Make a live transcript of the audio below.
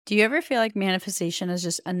Do you ever feel like manifestation is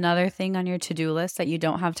just another thing on your to-do list that you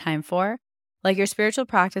don't have time for? Like your spiritual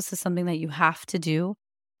practice is something that you have to do?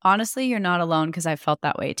 Honestly, you're not alone because I've felt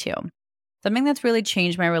that way too. Something that's really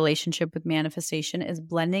changed my relationship with manifestation is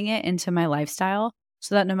blending it into my lifestyle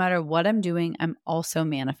so that no matter what I'm doing, I'm also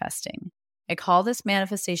manifesting. I call this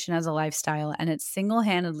manifestation as a lifestyle, and it's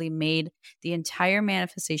single-handedly made the entire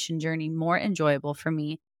manifestation journey more enjoyable for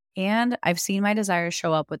me, and I've seen my desires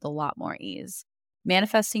show up with a lot more ease.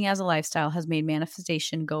 Manifesting as a lifestyle has made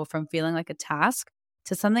manifestation go from feeling like a task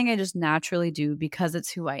to something I just naturally do because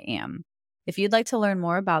it's who I am. If you'd like to learn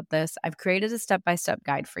more about this, I've created a step-by-step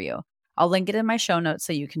guide for you. I'll link it in my show notes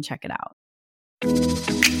so you can check it out.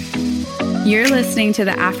 You're listening to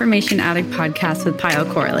the Affirmation Addict podcast with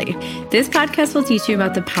Pyle Corley. This podcast will teach you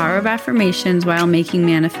about the power of affirmations while making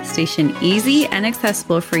manifestation easy and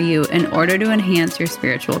accessible for you in order to enhance your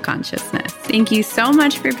spiritual consciousness. Thank you so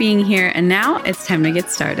much for being here, and now it's time to get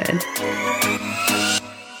started.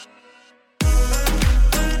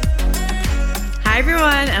 Hi,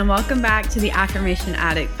 everyone, and welcome back to the Affirmation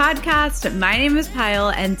Addict podcast. My name is Pyle,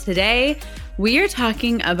 and today we are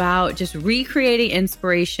talking about just recreating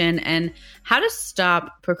inspiration and how to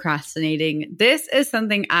stop procrastinating. This is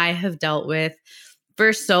something I have dealt with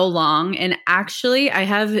for so long. And actually, I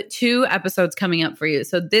have 2 episodes coming up for you.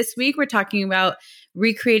 So this week, we're talking about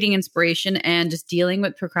recreating inspiration and just dealing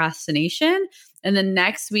with procrastination. And then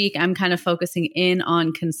next week, I'm kind of focusing in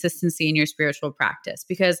on consistency in your spiritual practice,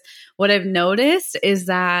 because what I've noticed is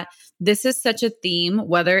that this is such a theme,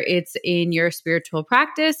 whether it's in your spiritual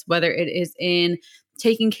practice, whether it is in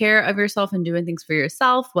taking care of yourself and doing things for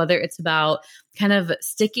yourself, whether it's about kind of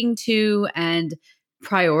sticking to and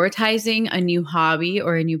prioritizing a new hobby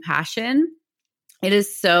or a new passion. It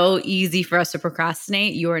is so easy for us to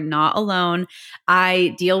procrastinate. You are not alone.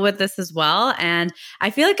 I deal with this as well. And I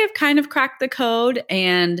feel like I've kind of cracked the code,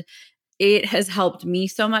 and it has helped me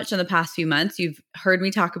so much in the past few months. You've heard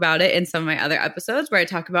me talk about it in some of my other episodes where I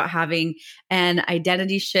talk about having an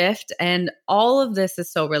identity shift, and all of this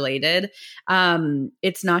is so related.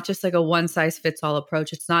 It's not just like a one size fits all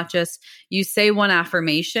approach. It's not just you say one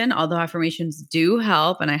affirmation, although affirmations do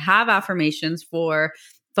help. And I have affirmations for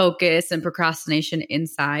focus and procrastination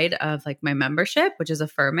inside of like my membership, which is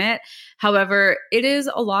Affirm It. However, it is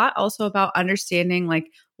a lot also about understanding like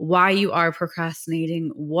why you are procrastinating.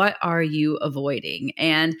 What are you avoiding?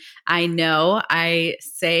 And I know I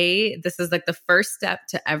say this is like the first step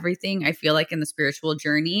to everything I feel like in the spiritual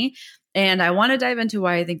journey. And I want to dive into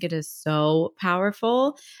why I think it is so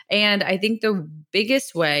powerful. And I think the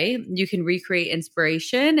biggest way you can recreate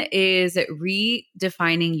inspiration is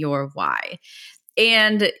redefining your why.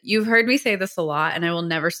 And you've heard me say this a lot, and I will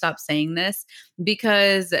never stop saying this,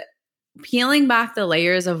 because peeling back the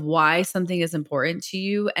layers of why something is important to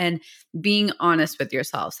you and being honest with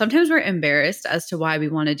yourself. Sometimes we're embarrassed as to why we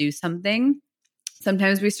want to do something.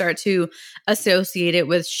 Sometimes we start to associate it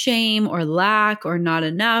with shame or lack or not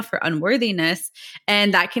enough or unworthiness.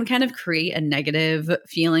 And that can kind of create a negative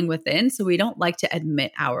feeling within. So we don't like to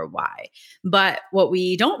admit our why. But what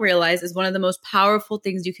we don't realize is one of the most powerful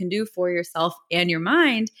things you can do for yourself and your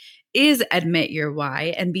mind is admit your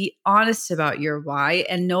why and be honest about your why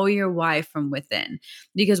and know your why from within.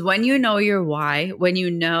 Because when you know your why, when you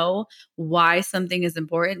know why something is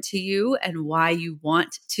important to you and why you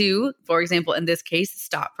want to, for example, in this case,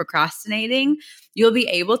 stop procrastinating, you'll be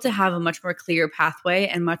able to have a much more clear pathway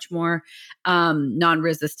and much more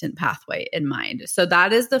non-resistant pathway in mind. So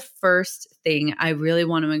that is the first thing I really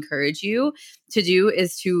want to encourage you to do,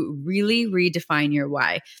 is to really redefine your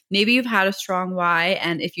why. Maybe you've had a strong why,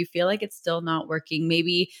 and if you feel like it's still not working,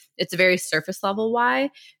 maybe it's a very surface level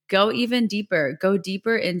why, go even deeper. Go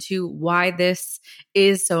deeper into why this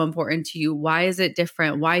is so important to you. Why is it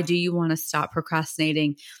different? Why do you want to stop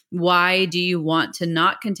procrastinating? Why do you want to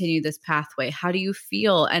not continue this pathway? How do you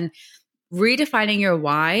feel? And redefining your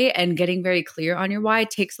why and getting very clear on your why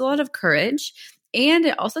takes a lot of courage. And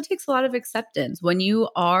it also takes a lot of acceptance. When you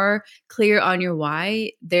are clear on your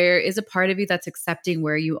why, there is a part of you that's accepting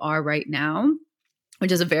where you are right now,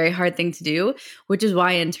 which is a very hard thing to do, which is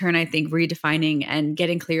why in turn, I think redefining and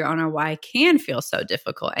getting clear on our why can feel so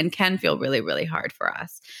difficult and can feel really, really hard for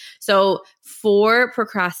us. So for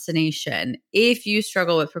procrastination, if you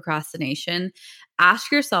struggle with procrastination,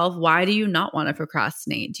 ask yourself, why do you not want to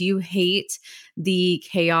procrastinate? Do you hate the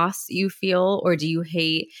chaos you feel, or do you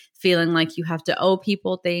hate feeling like you have to owe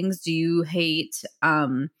people things? Do you hate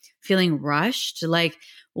feeling rushed? Like,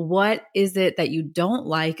 what is it that you don't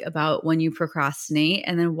like about when you procrastinate?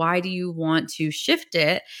 And then why do you want to shift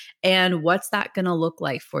it? And what's that going to look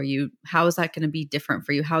like for you? How is that going to be different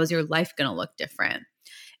for you? How is your life going to look different?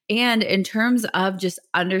 And in terms of just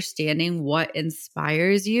understanding what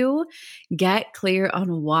inspires you, get clear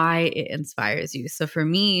on why it inspires you. So for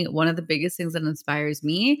me, one of the biggest things that inspires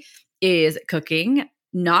me is cooking,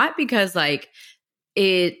 not because like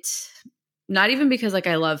it not even because like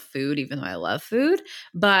I love food, even though I love food,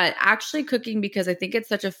 but actually cooking because I think it's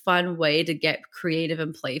such a fun way to get creative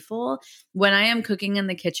and playful. When I am cooking in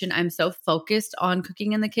the kitchen, I'm so focused on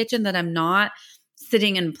cooking in the kitchen that I'm not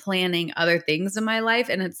sitting and planning other things in my life.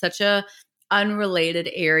 And it's such a unrelated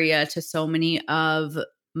area to so many of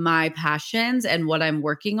my passions and what I'm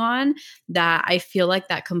working on that I feel like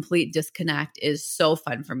that complete disconnect is so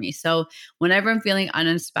fun for me. So whenever I'm feeling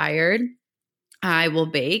uninspired, I will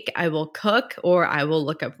bake, I will cook, or I will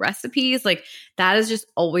look up recipes. Like that has just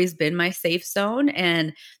always been my safe zone.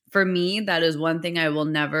 And for me, that is one thing I will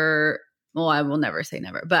never, well, I will never say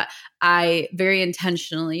never, but I very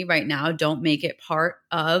intentionally right now don't make it part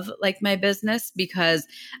of like my business because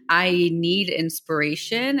I need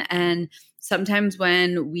inspiration. And sometimes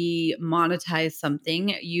when we monetize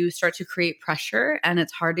something, you start to create pressure and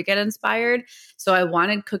it's hard to get inspired. So I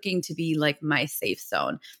wanted cooking to be like my safe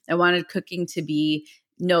zone. I wanted cooking to be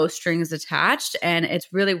no strings attached, and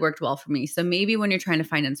it's really worked well for me. So maybe when you're trying to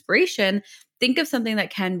find inspiration, think of something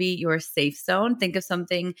that can be your safe zone. Think of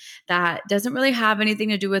something that doesn't really have anything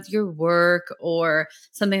to do with your work or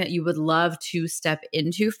something that you would love to step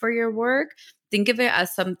into for your work. Think of it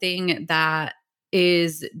as something that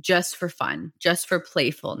is just for fun, just for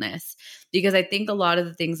playfulness. Because I think a lot of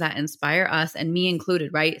the things that inspire us, and me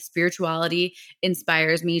included, right? Spirituality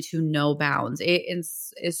inspires me to no bounds. It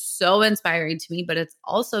is so inspiring to me, but it's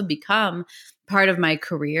also become part of my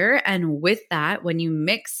career. And with that, when you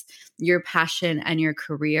mix your passion and your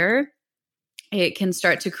career, it can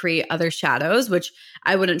start to create other shadows, which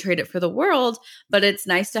I wouldn't trade it for the world, but it's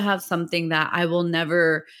nice to have something that I will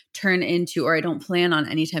never turn into, or I don't plan on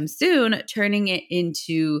anytime soon, turning it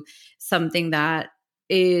into something that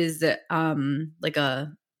is like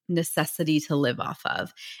a necessity to live off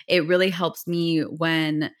of. It really helps me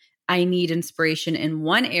when I need inspiration in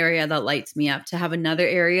one area that lights me up to have another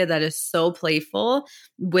area that is so playful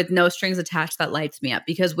with no strings attached that lights me up.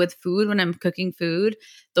 Because with food, when I'm cooking food,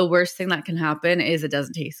 the worst thing that can happen is it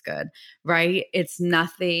doesn't taste good, right? It's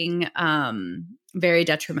nothing very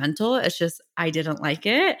detrimental. It's just I didn't like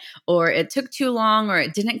it, or it took too long, or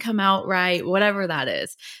it didn't come out right, whatever that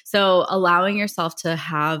is. So allowing yourself to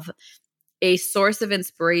have a source of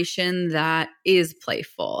inspiration that is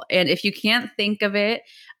playful. And if you can't think of it,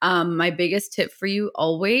 my biggest tip for you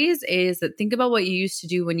always is that think about what you used to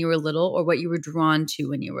do when you were little or what you were drawn to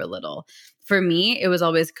when you were little. For me, it was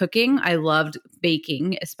always cooking. I loved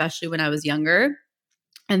baking, especially when I was younger.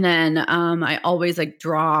 And then I always like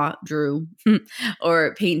drew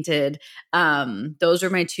or painted. Those are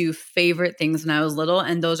my two favorite things when I was little.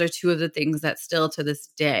 And those are two of the things that still to this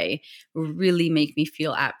day really make me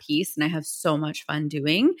feel at peace. And I have so much fun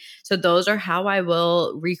doing. So those are how I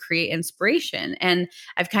will recreate inspiration. And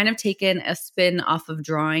I've kind of taken a spin off of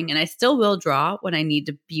drawing, and I still will draw when I need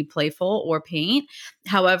to be playful or paint.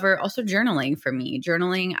 However, also journaling for me.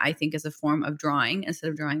 Journaling, I think, is a form of drawing. Instead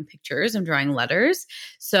of drawing pictures, I'm drawing letters.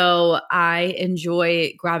 So I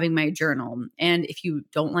enjoy grabbing my journal. And if you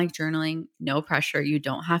don't like journaling, no pressure. You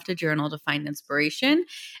don't have to journal to find inspiration.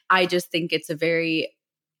 I just think it's a very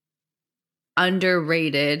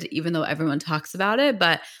underrated, even though everyone talks about it,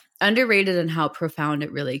 but underrated in how profound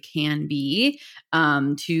it really can be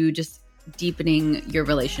to just deepening your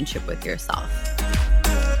relationship with yourself.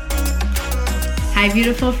 Hi,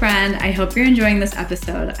 beautiful friend. I hope you're enjoying this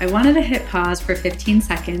episode. I wanted to hit pause for 15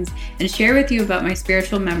 seconds and share with you about my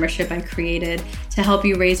spiritual membership I created to help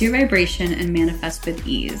you raise your vibration and manifest with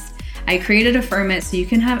ease. I created Affirm It so you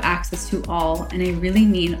can have access to all, and I really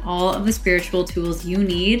mean all of the spiritual tools you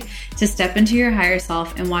need to step into your higher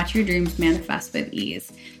self and watch your dreams manifest with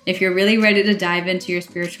ease. If you're really ready to dive into your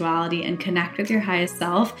spirituality and connect with your highest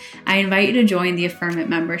self, I invite you to join the Affirm It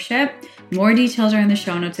membership. More details are in the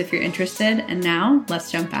show notes if you're interested. And now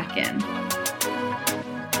let's jump back in.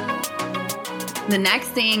 The next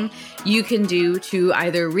thing you can do to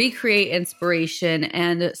either recreate inspiration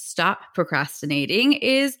and stop procrastinating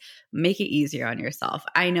is make it easier on yourself.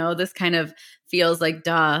 I know this kind of feels like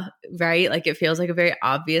duh, right? Like it feels like a very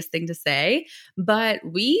obvious thing to say, but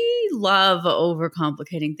we love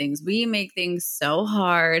overcomplicating things. We make things so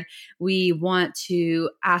hard. We want to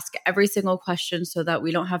ask every single question so that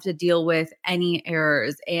we don't have to deal with any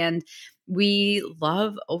errors. And we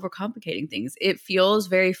love overcomplicating things. It feels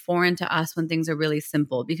very foreign to us when things are really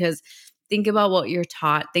simple because think about what you're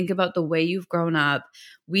taught. Think about the way you've grown up.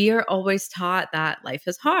 We are always taught that life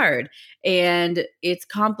is hard and it's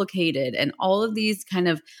complicated and all of these kind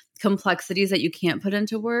of complexities that you can't put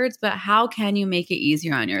into words, but how can you make it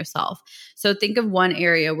easier on yourself? So think of one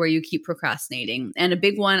area where you keep procrastinating. And a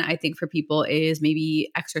big one, I think, for people is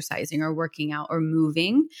maybe exercising or working out or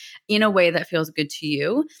moving in a way that feels good to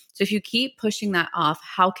you. So if you keep pushing that off,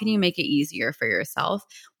 how can you make it easier for yourself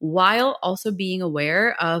while also being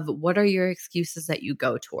aware of what are your excuses that you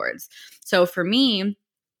go towards? So for me,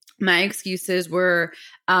 my excuses were,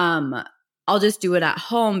 I'll just do it at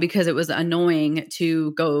home because it was annoying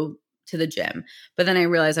to go to the gym. But then I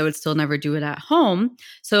realized I would still never do it at home.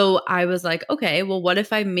 So I was like, okay, well, what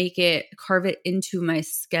if I carve it into my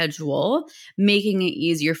schedule, making it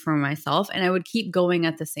easier for myself? And I would keep going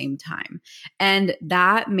at the same time. And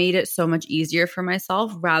that made it so much easier for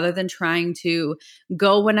myself rather than trying to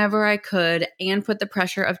go whenever I could and put the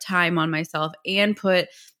pressure of time on myself and put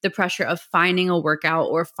the pressure of finding a workout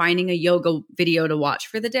or finding a yoga video to watch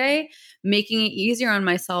for the day. Making it easier on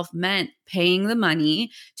myself meant paying the money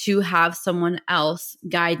to have someone else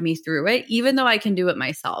guide me through it, even though I can do it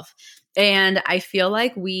myself. And I feel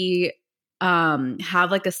like we have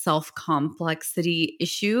like a self-complexity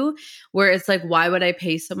issue where it's like, why would I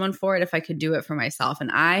pay someone for it if I could do it for myself? And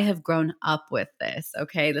I have grown up with this.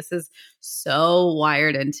 Okay. This is so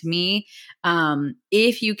wired into me.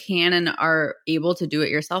 If you can and are able to do it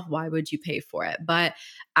yourself, why would you pay for it? But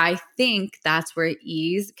I think that's where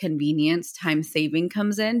ease, convenience, time saving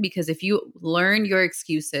comes in, because if you learn your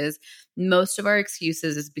excuses, most of our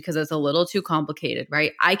excuses is because it's a little too complicated,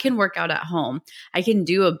 right? I can work out at home. I can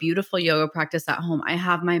do a beautiful yoga practice at home. I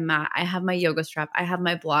have my mat. I have my yoga strap. I have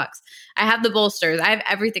my blocks. I have the bolsters. I have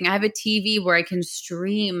everything. I have a TV where I can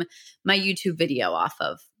stream my YouTube video off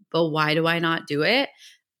of. But why do I not do it?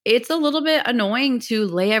 It's a little bit annoying to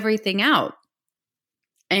lay everything out.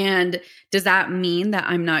 And does that mean that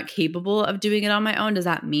I'm not capable of doing it on my own? Does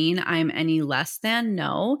that mean I'm any less than?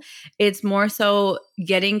 No. It's more so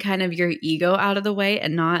getting kind of your ego out of the way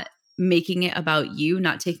and not making it about you,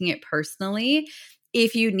 not taking it personally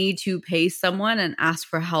if you need to pay someone and ask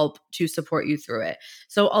for help to support you through it.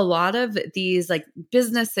 So a lot of these like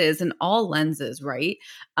businesses and all lenses, right,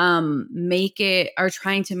 are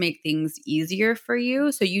trying to make things easier for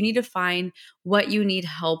you. So you need to find what you need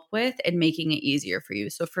help with and making it easier for you.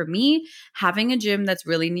 So for me, having a gym that's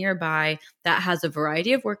really nearby that has a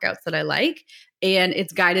variety of workouts that I like, and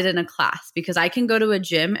it's guided in a class, because I can go to a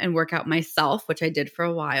gym and work out myself, which I did for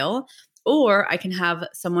a while, or I can have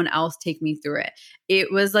someone else take me through it.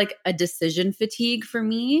 It was like a decision fatigue for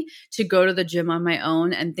me to go to the gym on my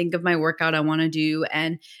own and think of my workout I want to do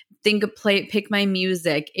and pick my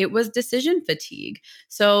music. It was decision fatigue.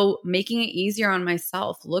 So making it easier on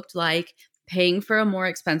myself looked like paying for a more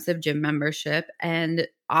expensive gym membership and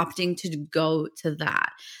opting to go to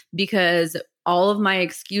that, because all of my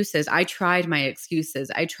excuses, I tried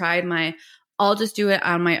I'll just do it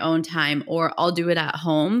on my own time, or I'll do it at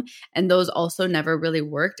home. And those also never really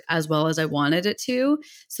worked as well as I wanted it to.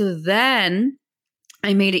 So then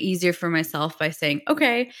I made it easier for myself by saying,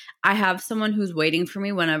 okay, I have someone who's waiting for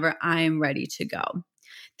me whenever I'm ready to go.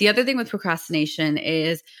 The other thing with procrastination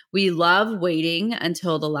is we love waiting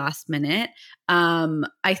until the last minute.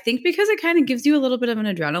 I think because it kind of gives you a little bit of an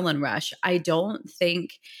adrenaline rush. I don't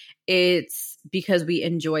think it's because we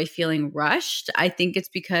enjoy feeling rushed. I think it's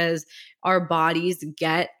because our bodies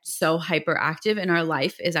get so hyperactive and our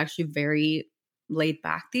life is actually very laid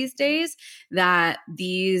back these days that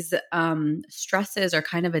these stresses are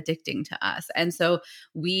kind of addicting to us. And so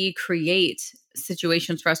we create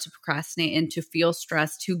situations for us to procrastinate and to feel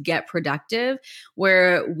stressed to get productive,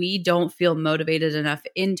 where we don't feel motivated enough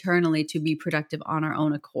internally to be productive on our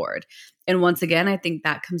own accord. And once again, I think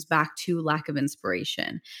that comes back to lack of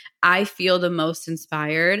inspiration. I feel the most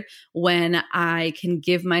inspired when I can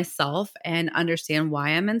give myself and understand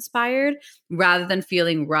why I'm inspired rather than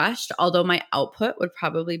feeling rushed, although my output would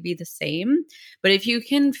probably be the same. But if you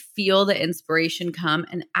can feel the inspiration come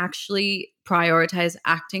and actually prioritize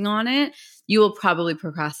acting on it, you will probably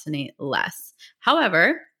procrastinate less.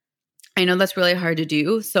 However, I know that's really hard to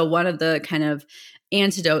do. So one of the kind of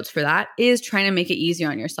antidotes for that is trying to make it easier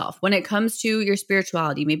on yourself. When it comes to your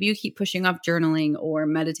spirituality, maybe you keep pushing off journaling or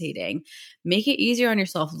meditating, make it easier on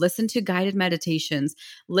yourself. Listen to guided meditations,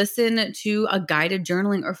 listen to a guided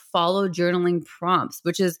journaling, or follow journaling prompts,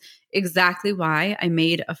 which is exactly why I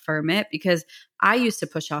made Affirm It, because I used to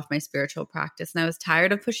push off my spiritual practice and I was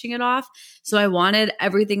tired of pushing it off. So I wanted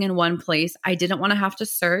everything in one place. I didn't want to have to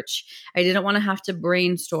search. I didn't want to have to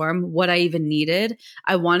brainstorm what I even needed.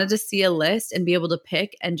 I wanted to see a list and be able to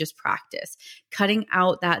pick and just practice, cutting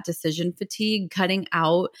out that decision fatigue, cutting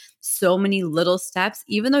out so many little steps.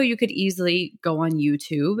 Even though you could easily go on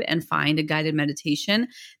YouTube and find a guided meditation,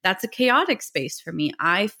 that's a chaotic space for me.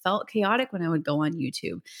 I felt chaotic when I would go on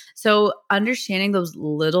YouTube. So understanding those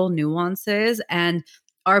little nuances and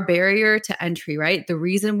our barrier to entry, right? The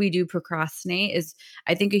reason we do procrastinate is,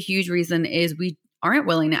 I think a huge reason is we aren't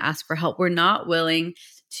willing to ask for help. We're not willing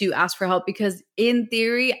to ask for help because in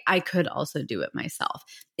theory, I could also do it myself.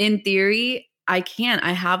 In theory, I can.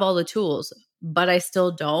 I have all the tools, but I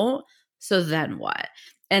still don't. So then what?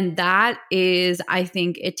 And that is, I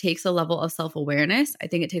think it takes a level of self-awareness. I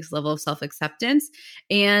think it takes a level of self-acceptance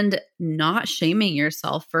and not shaming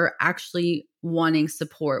yourself for actually wanting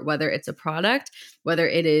support, whether it's a product, whether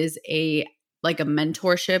it is like a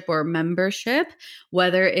mentorship or membership,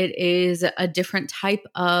 whether it is a different type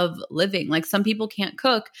of living. Like some people can't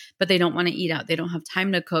cook, but they don't want to eat out. They don't have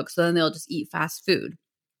time to cook. So then they'll just eat fast food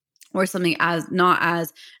or something as not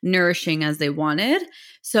as nourishing as they wanted.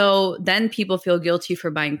 So then people feel guilty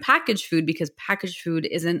for buying packaged food because packaged food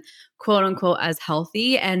isn't quote unquote as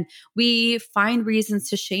healthy. And we find reasons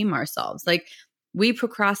to shame ourselves. Like we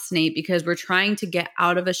procrastinate because we're trying to get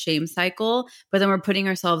out of a shame cycle, but then we're putting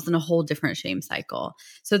ourselves in a whole different shame cycle.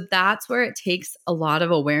 So that's where it takes a lot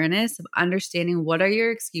of awareness of understanding what are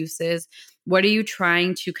your excuses, what are you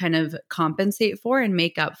trying to kind of compensate for and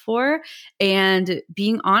make up for, and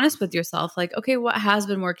being honest with yourself, like, okay, what has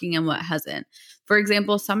been working and what hasn't? For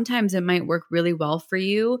example, sometimes it might work really well for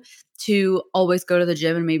you to always go to the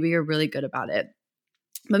gym and maybe you're really good about it,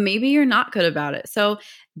 but maybe you're not good about it. So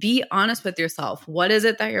be honest with yourself. What is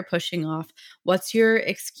it that you're pushing off? What's your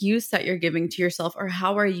excuse that you're giving to yourself, or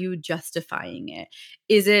how are you justifying it?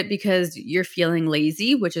 Is it because you're feeling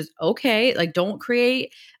lazy, which is okay? Like don't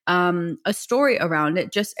create a story around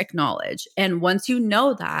it, just acknowledge. And once you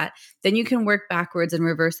know that, then you can work backwards and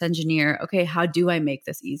reverse engineer, okay, how do I make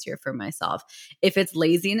this easier for myself? If it's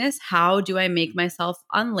laziness, how do I make myself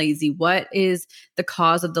unlazy? What is the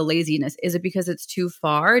cause of the laziness? Is it because it's too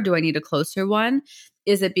far? Do I need a closer one?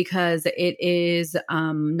 Is it because it is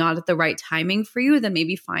not at the right timing for you? Then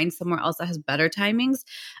maybe find somewhere else that has better timings.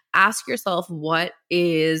 Ask yourself what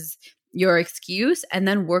is your excuse and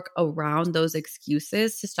then work around those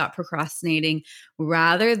excuses to stop procrastinating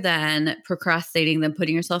rather than procrastinating, then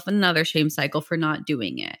putting yourself in another shame cycle for not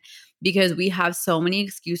doing it. Because we have so many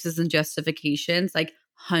excuses and justifications, like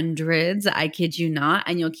hundreds, I kid you not,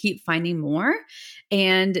 and you'll keep finding more.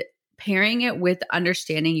 And pairing it with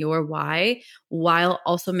understanding your why while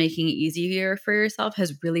also making it easier for yourself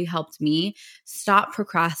has really helped me stop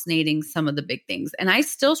procrastinating some of the big things. And I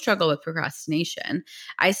still struggle with procrastination.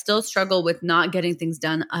 I still struggle with not getting things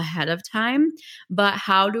done ahead of time. But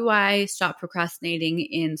how do I stop procrastinating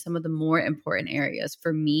in some of the more important areas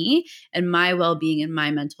for me, and my well-being and my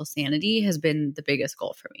mental sanity has been the biggest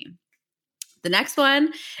goal for me. The next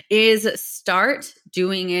one is start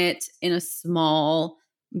doing it in a small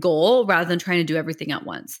goal rather than trying to do everything at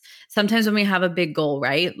once. Sometimes when we have a big goal,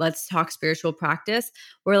 right? Let's talk spiritual practice.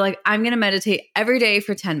 We're like, I'm going to meditate every day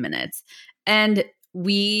for 10 minutes. And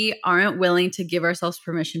we aren't willing to give ourselves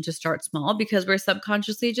permission to start small because we're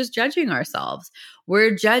subconsciously just judging ourselves.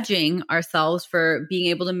 We're judging ourselves for being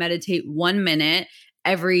able to meditate 1 minute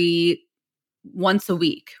once a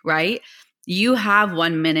week, right? You have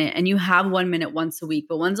 1 minute and you have 1 minute once a week,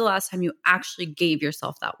 but when's the last time you actually gave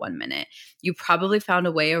yourself that 1 minute? You probably found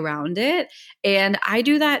a way around it. And I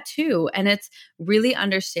do that too. And it's really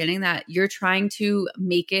understanding that you're trying to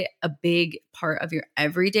make it a big part of your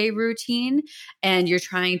everyday routine and you're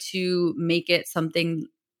trying to make it something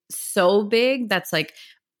so big that's like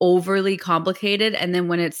overly complicated. And then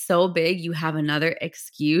when it's so big, you have another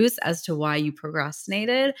excuse as to why you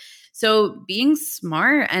procrastinated. So being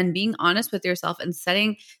smart and being honest with yourself and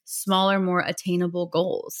setting smaller, more attainable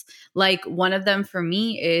goals. Like one of them for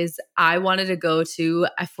me is I wanted to go to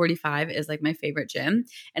F45 is like my favorite gym.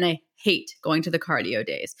 And I hate going to the cardio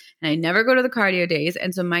days. And I never go to the cardio days.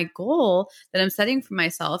 And so my goal that I'm setting for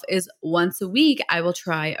myself is once a week, I will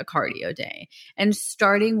try a cardio day and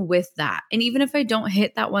starting with that. And even if I don't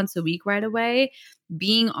hit that once a week right away,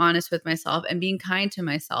 being honest with myself and being kind to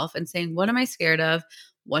myself and saying, what am I scared of?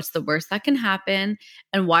 What's the worst that can happen?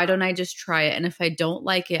 And why don't I just try it? And if I don't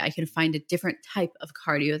like it, I can find a different type of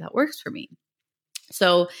cardio that works for me.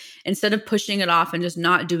 So instead of pushing it off and just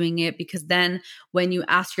not doing it, because then when you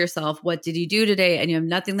ask yourself, what did you do today? And you have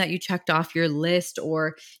nothing that you checked off your list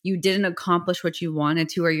or you didn't accomplish what you wanted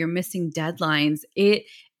to, or you're missing deadlines, it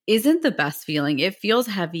isn't the best feeling. It feels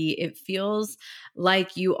heavy. It feels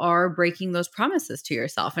like you are breaking those promises to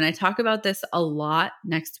yourself. And I talk about this a lot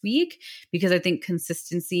next week because I think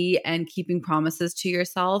consistency and keeping promises to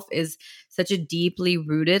yourself is such a deeply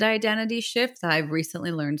rooted identity shift that I've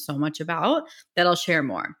recently learned so much about that I'll share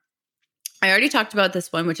more. I already talked about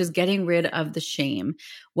this one, which is getting rid of the shame.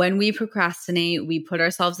 When we procrastinate, we put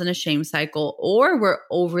ourselves in a shame cycle, or we're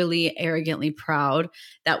overly arrogantly proud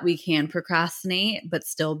that we can procrastinate but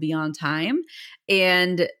still be on time.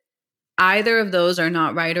 And either of those are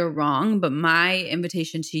not right or wrong, but my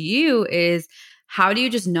invitation to you is, how do you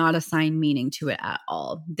just not assign meaning to it at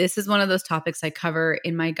all? This is one of those topics I cover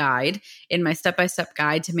in my guide, in my step-by-step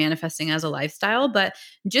guide to manifesting as a lifestyle, but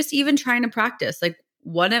just even trying to practice, like,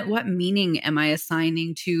 what meaning am I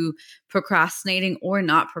assigning to procrastinating or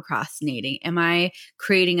not procrastinating? Am I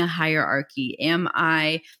creating a hierarchy? Am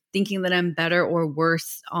I thinking that I'm better or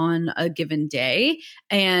worse on a given day?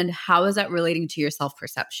 And how is that relating to your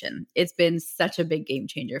self-perception? It's been such a big game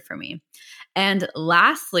changer for me. And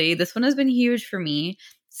lastly, this one has been huge for me.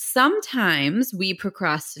 Sometimes we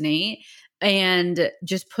procrastinate and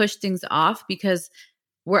just push things off because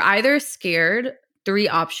we're either scared. 3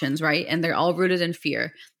 options, right? And they're all rooted in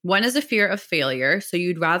fear. One is a fear of failure. So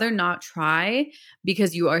you'd rather not try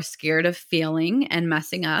because you are scared of failing and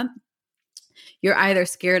messing up. You're either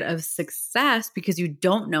scared of success because you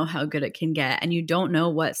don't know how good it can get and you don't know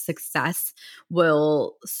what success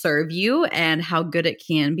will serve you and how good it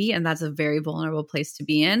can be. And that's a very vulnerable place to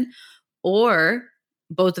be in. Or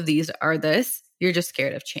both of these are this. You're just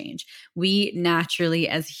scared of change. We naturally,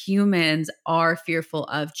 as humans, are fearful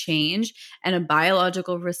of change. And a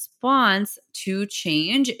biological response to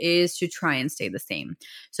change is to try and stay the same.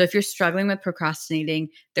 So if you're struggling with procrastinating,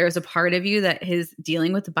 there's a part of you that is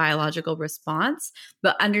dealing with the biological response,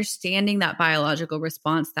 but understanding that biological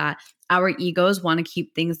response, that our egos want to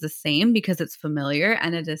keep things the same because it's familiar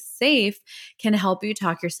and it is safe, can help you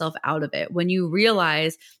talk yourself out of it. When you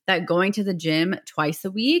realize that going to the gym twice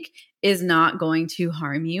a week is not going to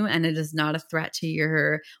harm you and it is not a threat to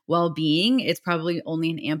your well-being. It's probably only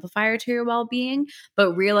an amplifier to your well-being,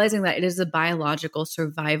 but realizing that it is a biological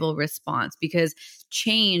survival response, because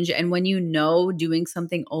change, and when you know doing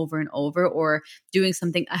something over and over or doing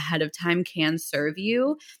something ahead of time can serve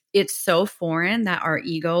you, it's so foreign that our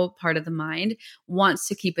ego part of the mind wants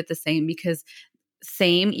to keep it the same, because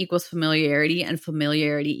same equals familiarity and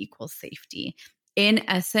familiarity equals safety. In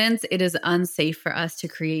essence, it is unsafe for us to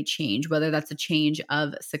create change, whether that's a change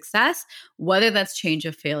of success, whether that's change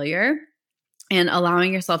of failure. And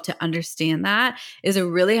allowing yourself to understand that is a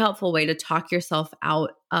really helpful way to talk yourself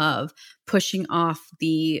out of pushing off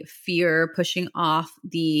the fear, pushing off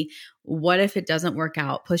the what if it doesn't work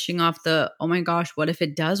out, pushing off the, oh my gosh, what if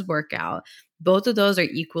it does work out? Both of those are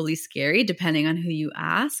equally scary depending on who you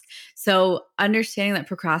ask. So understanding that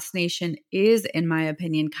procrastination is, in my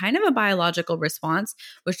opinion, kind of a biological response,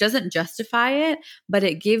 which doesn't justify it, but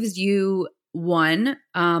it gives you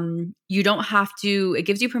you don't have to, it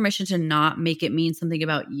gives you permission to not make it mean something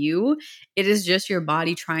about you. It is just your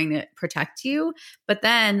body trying to protect you. But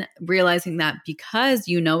then realizing that because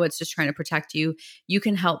you know it's just trying to protect you, you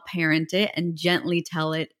can help parent it and gently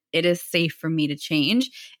tell it, it is safe for me to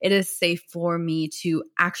change. It is safe for me to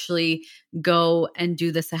actually go and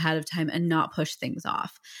do this ahead of time and not push things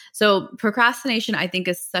off. So procrastination, I think,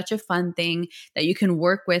 is such a fun thing that you can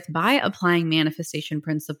work with by applying manifestation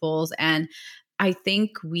principles. And I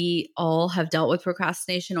think we all have dealt with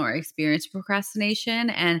procrastination or experienced procrastination.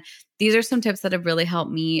 And these are some tips that have really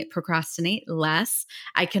helped me procrastinate less.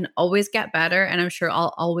 I can always get better, and I'm sure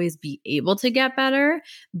I'll always be able to get better,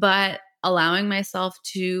 but allowing myself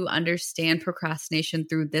to understand procrastination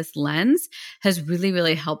through this lens has really,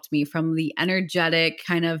 really helped me. From the energetic,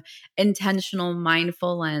 kind of intentional,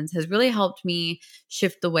 mindful lens has really helped me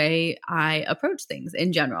shift the way I approach things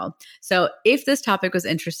in general. So if this topic was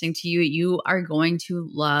interesting to you, you are going to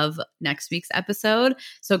love next week's episode.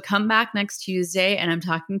 So come back next Tuesday and I'm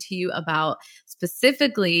talking to you about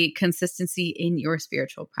specifically consistency in your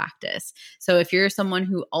spiritual practice. So if you're someone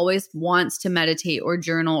who always wants to meditate or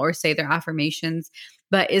journal or say their affirmations,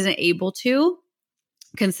 but isn't able to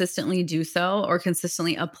consistently do so or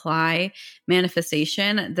consistently apply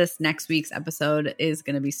manifestation, this next week's episode is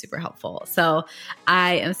going to be super helpful. So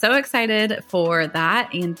I am so excited for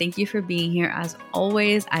that. And thank you for being here. As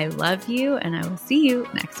always, I love you and I will see you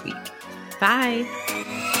next week. Bye.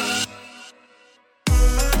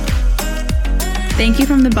 Thank you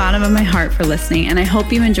from the bottom of my heart for listening, and I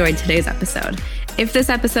hope you enjoyed today's episode. If this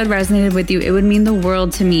episode resonated with you, it would mean the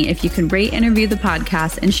world to me if you could rate and review the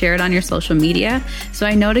podcast and share it on your social media so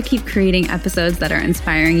I know to keep creating episodes that are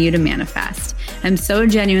inspiring you to manifest. I'm so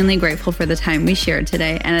genuinely grateful for the time we shared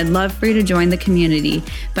today, and I'd love for you to join the community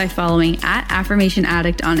by following @Affirmation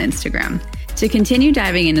Addict on Instagram. To continue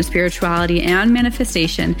diving into spirituality and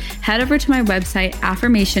manifestation, head over to my website,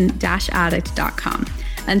 affirmation-addict.com.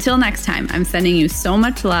 Until next time, I'm sending you so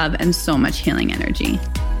much love and so much healing energy.